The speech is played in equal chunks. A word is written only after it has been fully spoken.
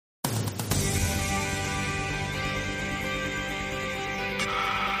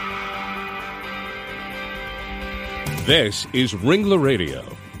This is Ringler Radio,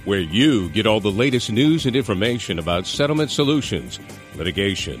 where you get all the latest news and information about settlement solutions,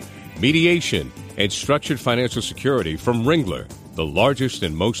 litigation, mediation, and structured financial security from Ringler, the largest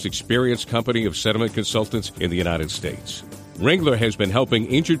and most experienced company of settlement consultants in the United States. Ringler has been helping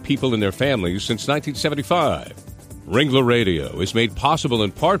injured people and their families since 1975. Ringler Radio is made possible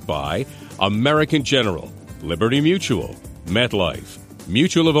in part by American General, Liberty Mutual, MetLife,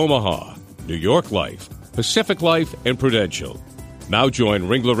 Mutual of Omaha, New York Life, Pacific Life, and Prudential. Now join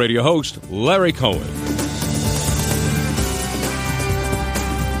Ringler Radio host Larry Cohen.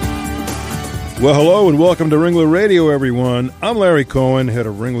 Well, hello and welcome to Ringler Radio, everyone. I'm Larry Cohen, head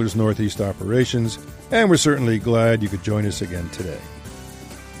of Ringler's Northeast Operations, and we're certainly glad you could join us again today.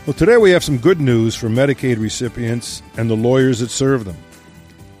 Well, today we have some good news for Medicaid recipients and the lawyers that serve them.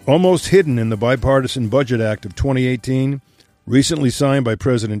 Almost hidden in the Bipartisan Budget Act of 2018, recently signed by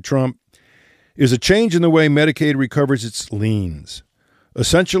President Trump, is a change in the way Medicaid recovers its liens.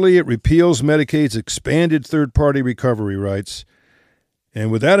 Essentially, it repeals Medicaid's expanded third-party recovery rights. And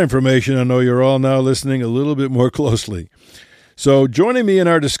with that information, I know you're all now listening a little bit more closely. So joining me in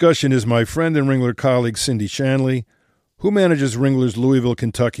our discussion is my friend and Ringler colleague, Cindy Shanley, who manages Ringler's Louisville,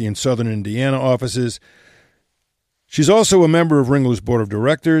 Kentucky, and Southern Indiana offices. She's also a member of Ringler's Board of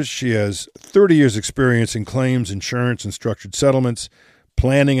Directors. She has 30 years' experience in claims, insurance, and structured settlements,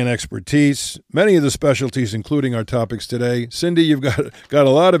 planning and expertise, many of the specialties, including our topics today. Cindy, you've got a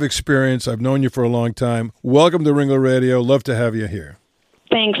lot of experience. I've known you for a long time. Welcome to Ringler Radio. Love to have you here.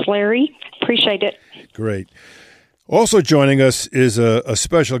 Thanks, Larry. Appreciate it. Great. Also joining us is a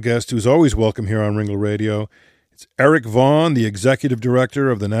special guest who's always welcome here on Ringler Radio. It's Eric Vaughn, the Executive Director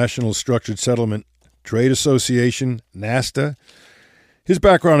of the National Structured Settlement Trade Association, NASTA. His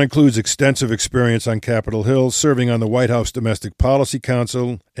background includes extensive experience on Capitol Hill, serving on the White House Domestic Policy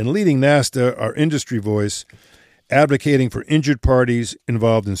Council, and leading NASTA, our industry voice, advocating for injured parties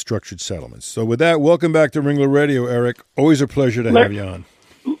involved in structured settlements. So with that, welcome back to Ringler Radio, Eric. Always a pleasure to have you on.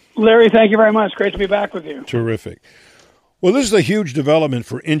 Larry, thank you very much. Great to be back with you. Terrific. Well, this is a huge development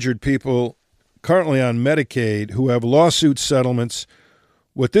for injured people currently on Medicaid who have lawsuit settlements.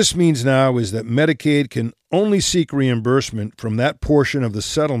 What this means now is that Medicaid can only seek reimbursement from that portion of the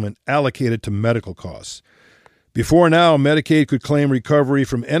settlement allocated to medical costs. Before now, Medicaid could claim recovery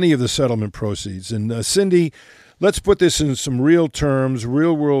from any of the settlement proceeds. And Cindy, let's put this in some real terms,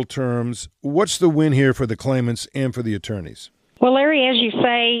 real-world terms. What's the win here for the claimants and for the attorneys? Well, Larry, as you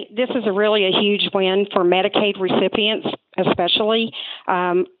say, this is really a huge win for Medicaid recipients, especially.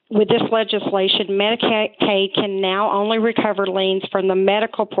 With this legislation, Medicaid can now only recover liens from the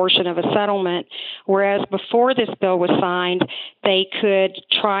medical portion of a settlement, whereas before this bill was signed, they could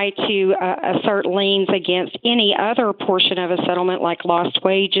try to assert liens against any other portion of a settlement, like lost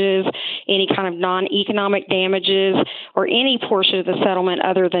wages, any kind of non-economic damages, or any portion of the settlement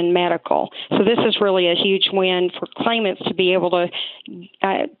other than medical. So this is really a huge win for claimants to be able to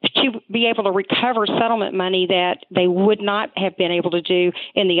recover settlement money that they would not have been able to do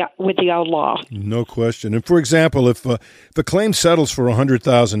with the old law. No question. And for example, if a claim settles for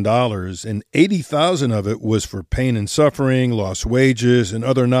 $100,000 and $80,000 of it was for pain and suffering, lost wages, and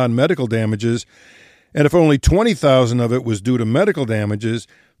other non-medical damages, and if only $20,000 of it was due to medical damages,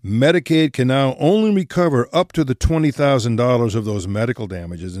 Medicaid can now only recover up to the $20,000 of those medical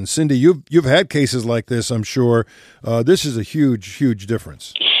damages. And Cindy, you've had cases like this, I'm sure. This is a huge, huge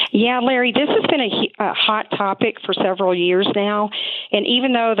difference. Yeah, Larry, this has been a hot topic for several years now. And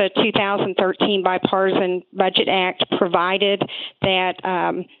even though the 2013 Bipartisan Budget Act provided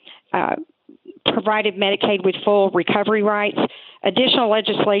Medicaid with full recovery rights, additional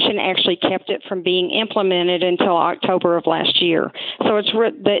legislation actually kept it from being implemented until October of last year. So it's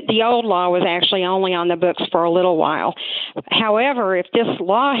the old law was actually only on the books for a little while. However, if this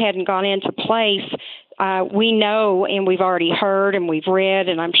law hadn't gone into place, we know, and we've already heard and we've read,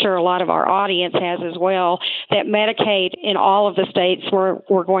 and I'm sure a lot of our audience has as well, that Medicaid in all of the states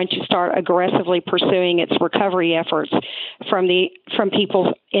were going to start aggressively pursuing its recovery efforts from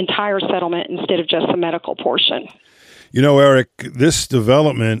people's entire settlement instead of just the medical portion. You know, Eric, this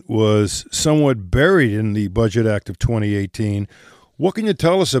development was somewhat buried in the Budget Act of 2018. What can you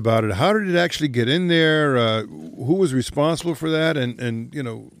tell us about it? How did it actually get in there? Who was responsible for that? And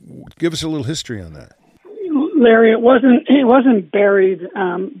give us a little history on that. Larry, it wasn't buried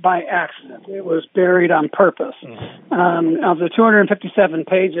by accident. It was buried on purpose. Of the 257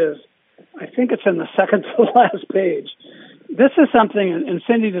 pages, I think it's in the second to last page. This is something, and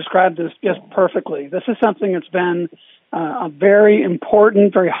Cindy described this just perfectly. This is something that's been a very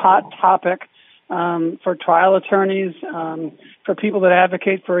important, very hot topic for trial attorneys, for people that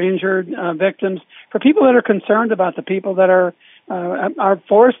advocate for injured victims, for people that are concerned about the people that are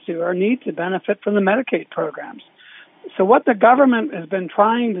forced to or need to benefit from the Medicaid programs. So what the government has been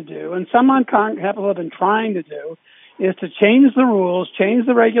trying to do, and some on Capitol have been trying to do, is to change the rules, change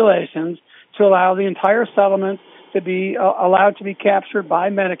the regulations to allow the entire settlement to be allowed to be captured by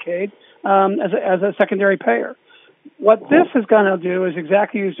Medicaid as a secondary payer. What this is going to do is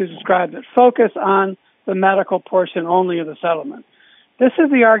exactly as you described it, focus on the medical portion only of the settlement. This is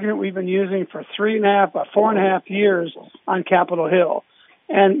the argument we've been using for 4.5 years on Capitol Hill.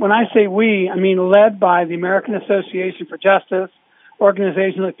 And when I say we, I mean led by the American Association for Justice,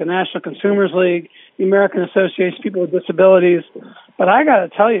 organizations like the National Consumers League, the American Association of People with Disabilities. But I got to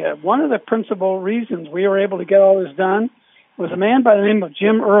tell you, one of the principal reasons we were able to get all this done was a man by the name of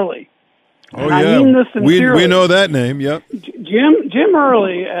Jim Early. Oh, and yeah. I mean this sincerely. We know that name, yep. Jim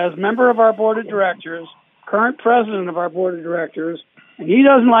Early, as member of our board of directors, current president of our board of directors, and he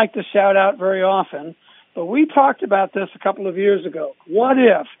doesn't like to shout out very often, but we talked about this a couple of years ago. What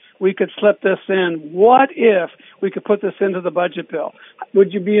if we could slip this in? What if we could put this into the budget bill?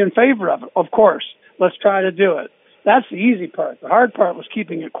 Would you be in favor of it? Of course. Let's try to do it. That's the easy part. The hard part was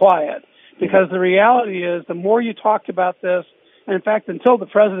keeping it quiet, because the reality is the more you talked about this, and in fact, until the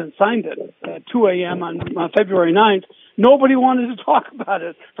president signed it at 2 a.m. on February 9th, nobody wanted to talk about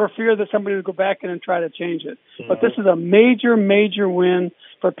it for fear that somebody would go back in and try to change it. But this is a major, major win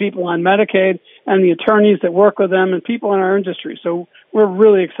for people on Medicaid and the attorneys that work with them and people in our industry. So we're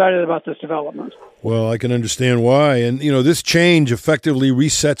really excited about this development. Well, I can understand why. And, this change effectively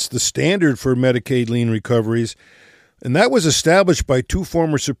resets the standard for Medicaid lien recoveries. And that was established by two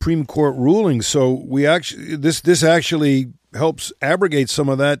former Supreme Court rulings. So this actually helps abrogate some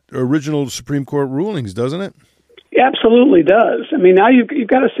of that original Supreme Court rulings, doesn't it? It absolutely does. I mean, now you've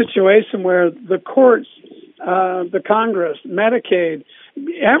got a situation where the courts, the Congress, Medicaid,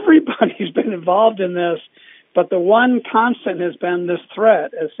 everybody's been involved in this, but the one constant has been this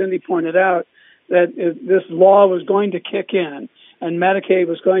threat, as Cindy pointed out, that this law was going to kick in and Medicaid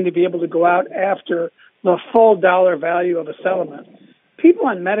was going to be able to go out after the full dollar value of a settlement. People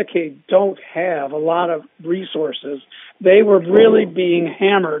on Medicaid don't have a lot of resources. They were really being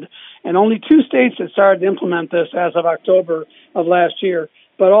hammered, and only 2 states had started to implement this as of October of last year,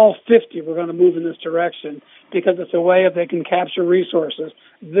 but all 50 were going to move in this direction because it's a way if they can capture resources.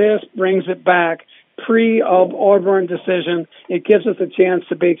 This brings it back pre-Auburn decision. It gives us a chance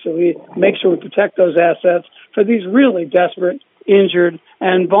to basically make sure we protect those assets for these really desperate, injured,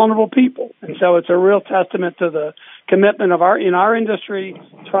 and vulnerable people. And so it's a real testament to the commitment of our industry,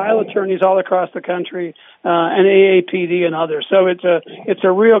 trial attorneys all across the country, and AAPD and others. So it's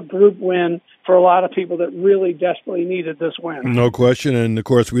a real group win for a lot of people that really desperately needed this win. No question. And, of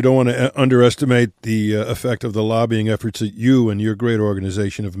course, we don't want to underestimate the effect of the lobbying efforts that you and your great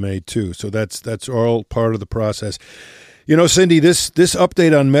organization have made, too. So that's all part of the process. Cindy, this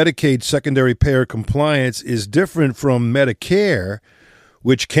update on Medicaid secondary payer compliance is different from Medicare,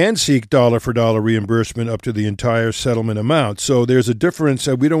 which can seek dollar-for-dollar reimbursement up to the entire settlement amount. So there's a difference.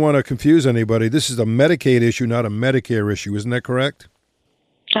 We don't want to confuse anybody. This is a Medicaid issue, not a Medicare issue. Isn't that correct?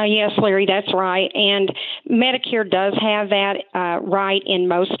 Yes, Larry, that's right. And Medicare does have that right in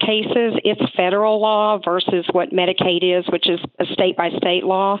most cases. It's federal law versus what Medicaid is, which is a state-by-state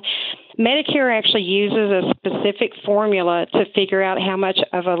law. Medicare actually uses a specific formula to figure out how much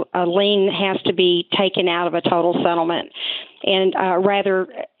of a lien has to be taken out of a total settlement. And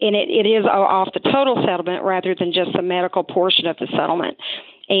it is off the total settlement rather than just the medical portion of the settlement.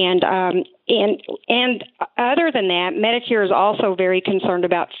 And other than that, Medicare is also very concerned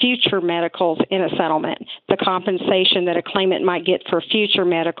about future medicals in a settlement, the compensation that a claimant might get for future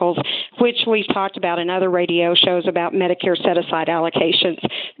medicals, which we've talked about in other radio shows about Medicare set-aside allocations,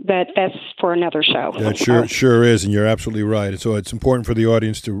 but that's for another show. That sure is, and you're absolutely right. So it's important for the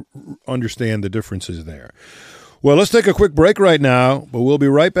audience to understand the differences there. Well, let's take a quick break right now, but we'll be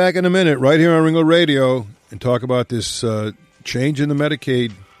right back in a minute right here on Ringler Radio and talk about this change in the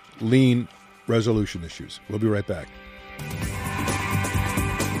Medicaid lien resolution issues. We'll be right back.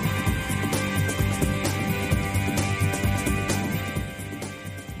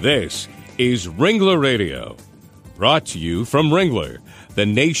 This is Ringler Radio, brought to you from Ringler, the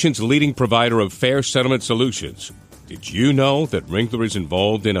nation's leading provider of fair settlement solutions. Did you know that Ringler is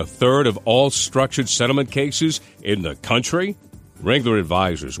involved in a third of all structured settlement cases in the country? Ringler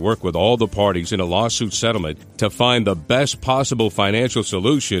advisors work with all the parties in a lawsuit settlement to find the best possible financial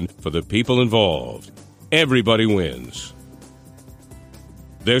solution for the people involved. Everybody wins.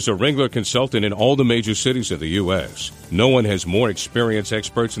 There's a Ringler consultant in all the major cities of the U.S. No one has more experienced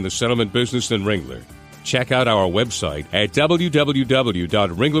experts in the settlement business than Ringler. Check out our website at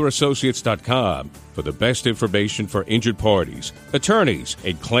www.ringlerassociates.com for the best information for injured parties, attorneys,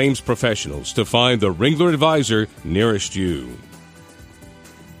 and claims professionals to find the Ringler advisor nearest you.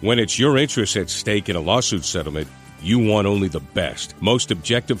 When it's your interests at stake in a lawsuit settlement, you want only the best, most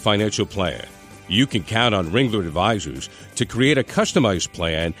objective financial plan. You can count on Ringler Advisors to create a customized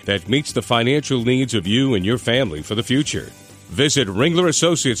plan that meets the financial needs of you and your family for the future. Visit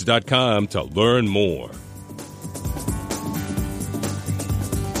ringlerassociates.com to learn more.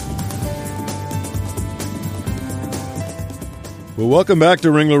 Well, welcome back to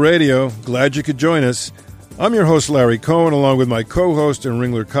Ringler Radio. Glad you could join us. I'm your host, Larry Cohen, along with my co-host and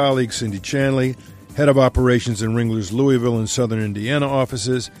Ringler colleague, Cindy Chanley, head of operations in Ringler's Louisville and Southern Indiana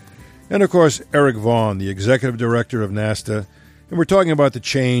offices, and, of course, Eric Vaughn, the executive director of NASTA, and we're talking about the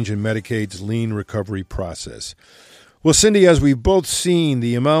change in Medicaid's lien recovery process. Well, Cindy, as we've both seen,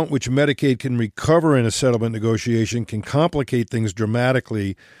 the amount which Medicaid can recover in a settlement negotiation can complicate things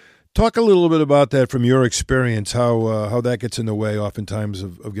dramatically. Talk a little bit about that from your experience, how that gets in the way oftentimes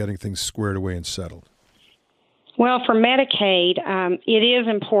of getting things squared away and settled. Well, for Medicaid, it is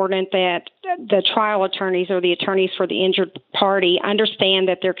important that the trial attorneys or the attorneys for the injured party understand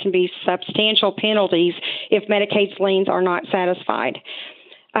that there can be substantial penalties if Medicaid's liens are not satisfied.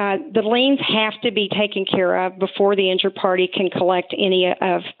 The liens have to be taken care of before the injured party can collect any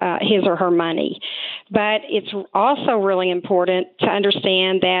of his or her money. But it's also really important to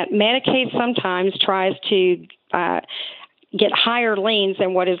understand that Medicaid sometimes tries to get higher liens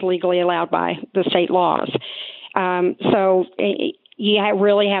than what is legally allowed by the state laws. So you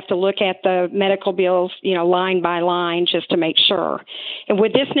really have to look at the medical bills, line by line just to make sure. And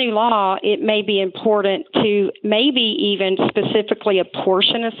with this new law, it may be important to maybe even specifically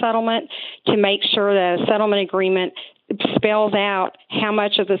apportion a settlement to make sure that a settlement agreement spells out how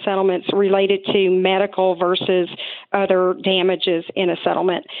much of the settlement's related to medical versus other damages in a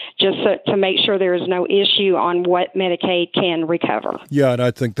settlement, just to make sure there is no issue on what Medicaid can recover. Yeah, and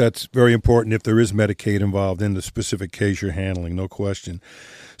I think that's very important if there is Medicaid involved in the specific case you're handling, no question.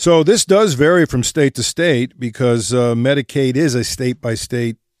 So this does vary from state to state because Medicaid is a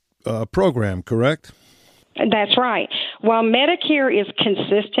state-by-state program, correct? That's right. While Medicare is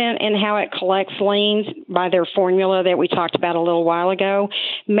consistent in how it collects liens by their formula that we talked about a little while ago,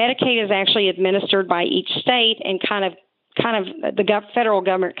 Medicaid is actually administered by each state and kind of the federal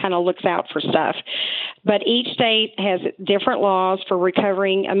government kind of looks out for stuff. But each state has different laws for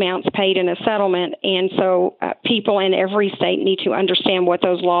recovering amounts paid in a settlement, and so people in every state need to understand what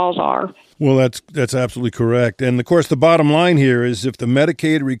those laws are. Well, that's absolutely correct. And, of course, the bottom line here is if the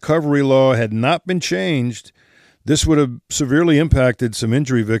Medicaid recovery law had not been changed, this would have severely impacted some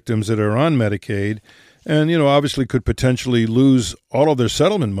injury victims that are on Medicaid and, obviously could potentially lose all of their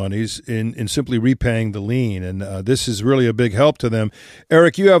settlement monies in simply repaying the lien. And this is really a big help to them.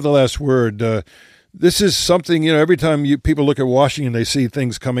 Eric, you have the last word. This is something, every time people look at Washington, they see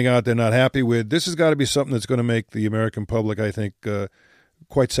things coming out they're not happy with. This has got to be something that's going to make the American public, I think,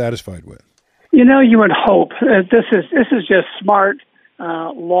 quite satisfied with. You would hope. This is just smart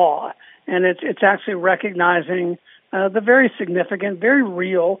law, and it's actually recognizing the very significant, very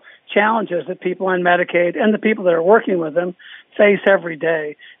real challenges that people on Medicaid and the people that are working with them face every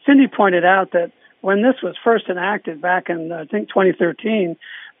day. Cindy pointed out that when this was first enacted back in, I think, 2013,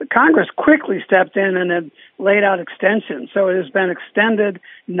 Congress quickly stepped in and had laid out extensions. So it has been extended,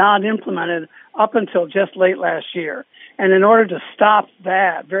 not implemented, up until just late last year. And in order to stop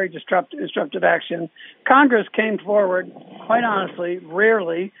that very disruptive action, Congress came forward, quite honestly,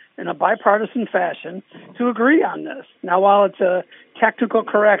 rarely, in a bipartisan fashion, to agree on this. Now, while it's a technical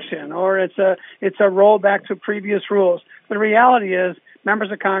correction or it's a rollback to previous rules, the reality is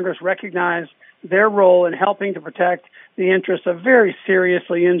members of Congress recognize their role in helping to protect the interests of very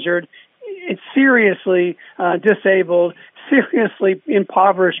seriously injured, seriously disabled, seriously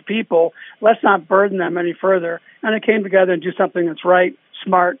impoverished people. Let's not burden them any further. And they came together and do something that's right,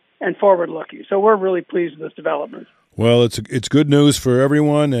 smart, and forward-looking. So we're really pleased with this development. Well, it's good news for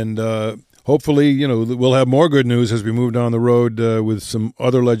everyone, and hopefully, we'll have more good news as we move down the road with some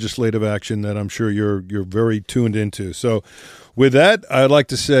other legislative action that I'm sure you're very tuned into. So with that, I'd like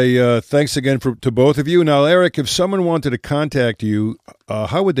to say thanks again to both of you. Now, Eric, if someone wanted to contact you,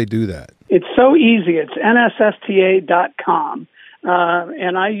 how would they do that? It's so easy. It's nssa.com.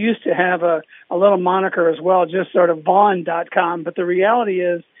 And I used to have a little moniker as well, just sort of Vaughn.com. But the reality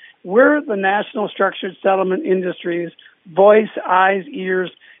is we're the National Structured Settlement Industry's voice, eyes,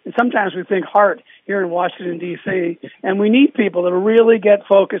 ears, and sometimes we think heart here in Washington, D.C., and we need people to really get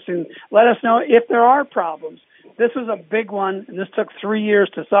focused and let us know if there are problems. This is a big one, and this took 3 years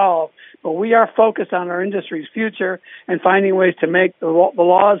to solve, but we are focused on our industry's future and finding ways to make the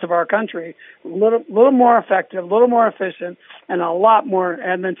laws of our country a little more effective, a little more efficient, and a lot more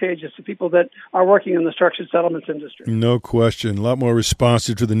advantageous to people that are working in the structured settlements industry. No question. A lot more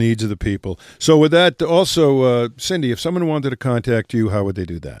responsive to the needs of the people. So with that, also, Cindy, if someone wanted to contact you, how would they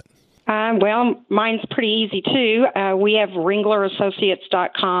do that? Well, mine's pretty easy, too. We have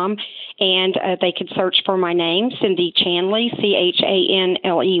ringlerassociates.com, and they could search for my name, Cindy Chanley,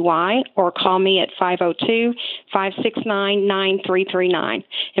 Chanley, or call me at 502-569-9339.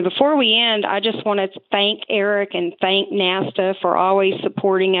 And before we end, I just want to thank Eric and thank NASTA for always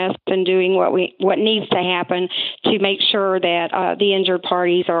supporting us and doing what needs to happen to make sure that the injured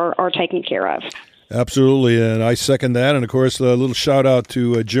parties are taken care of. Absolutely, and I second that. And of course, a little shout out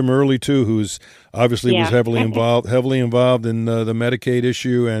to Jim Early too, who's obviously was heavily involved in the Medicaid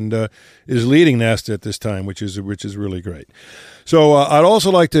issue and is leading NASTA at this time, which is really great. So I'd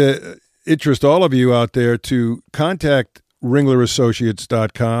also like to interest all of you out there to contact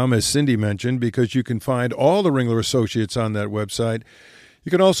ringlerassociates.com, as Cindy mentioned, because you can find all the Ringler Associates on that website. You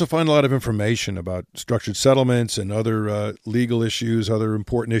can also find a lot of information about structured settlements and other legal issues, other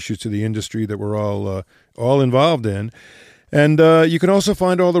important issues to the industry that we're all involved in. And you can also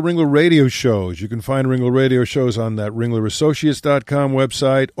find all the Ringler radio shows. You can find Ringler radio shows on that ringlerassociates.com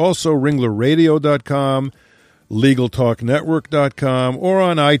website, also ringlerradio.com, legaltalknetwork.com, or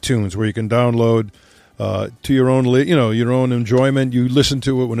on iTunes, where you can download to your own enjoyment. You listen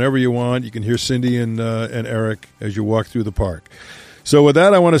to it whenever you want. You can hear Cindy and Eric as you walk through the park. So with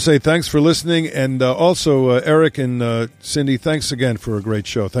that, I want to say thanks for listening, and also Eric and Cindy, thanks again for a great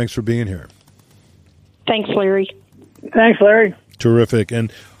show. Thanks for being here. Thanks, Larry. Thanks, Larry. Terrific.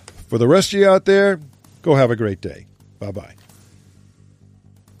 And for the rest of you out there, go have a great day. Bye-bye.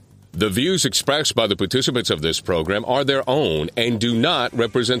 The views expressed by the participants of this program are their own and do not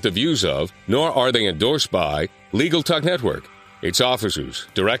represent the views of, nor are they endorsed by, Legal Talk Network, its officers,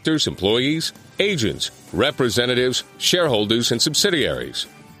 directors, employees, agents, representatives, shareholders, and subsidiaries.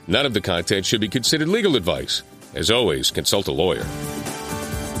 None of the content should be considered legal advice. As always, consult a lawyer.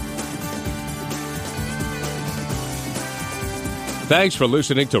 Thanks for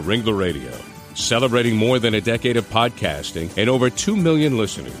listening to Ringler Radio, celebrating more than a decade of podcasting and over 2 million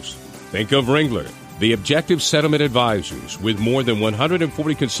listeners. Think of Ringler, the objective settlement advisors with more than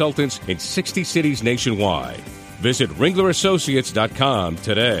 140 consultants in 60 cities nationwide. Visit ringlerassociates.com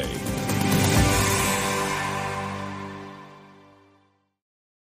today.